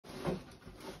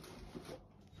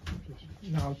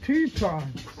Now 2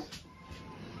 plants.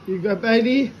 You go,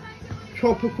 baby.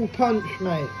 Tropical punch,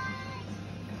 mate.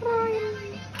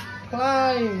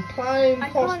 Climb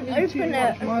cost me too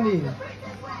much money.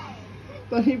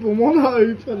 Don't even want to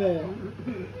open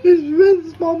it. This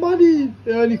rents my money.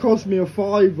 It only cost me a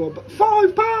 £5, but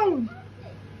 £5.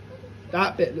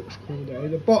 That bit looks cool though.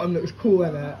 The bottom looks cool,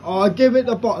 innit? Oh, I give it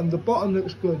the bottom. The bottom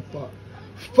looks good, but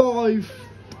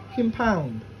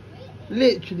 £5.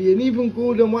 Literally, and even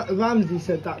Gordon Ramsay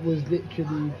said that was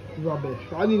literally rubbish.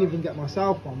 I didn't even get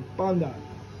myself one. Bun that.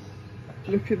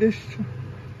 Look at this.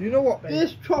 You know what, babe?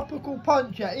 This tropical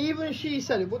punch, yeah, even she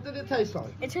said it. What did it taste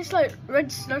like? It tastes like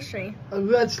red slushy. A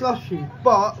red slushy.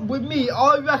 But with me,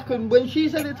 I reckon when she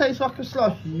said it tastes like a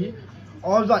slushy,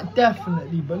 I was like,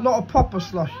 definitely, but not a proper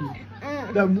slushy.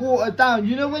 Then watered down.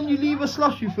 You know when you leave a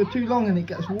slushy for too long and it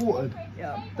gets watered?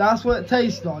 Yeah. That's what it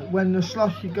tastes like when the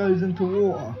slushy goes into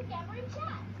water.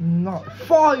 Not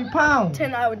 £5.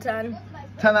 10 out of 10.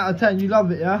 10 out of 10. You love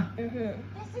it, yeah? Mhm.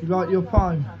 You like your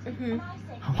prime? Mhm.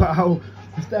 Wow.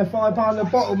 If they're £5 a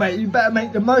bottle, mate, you better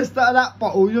make the most out of that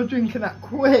bottle. You're drinking that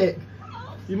quick.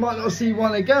 You might not see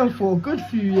one again for a good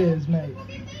few years, mate.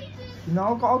 You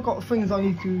know, I've got things I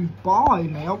need to buy,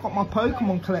 mate. I've got my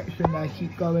Pokemon collection there,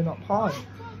 keep going up high.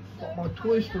 Got my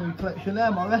Toy Story collection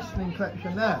there, my wrestling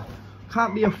collection there.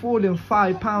 Can't be affording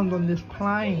 £5 on this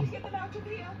plane.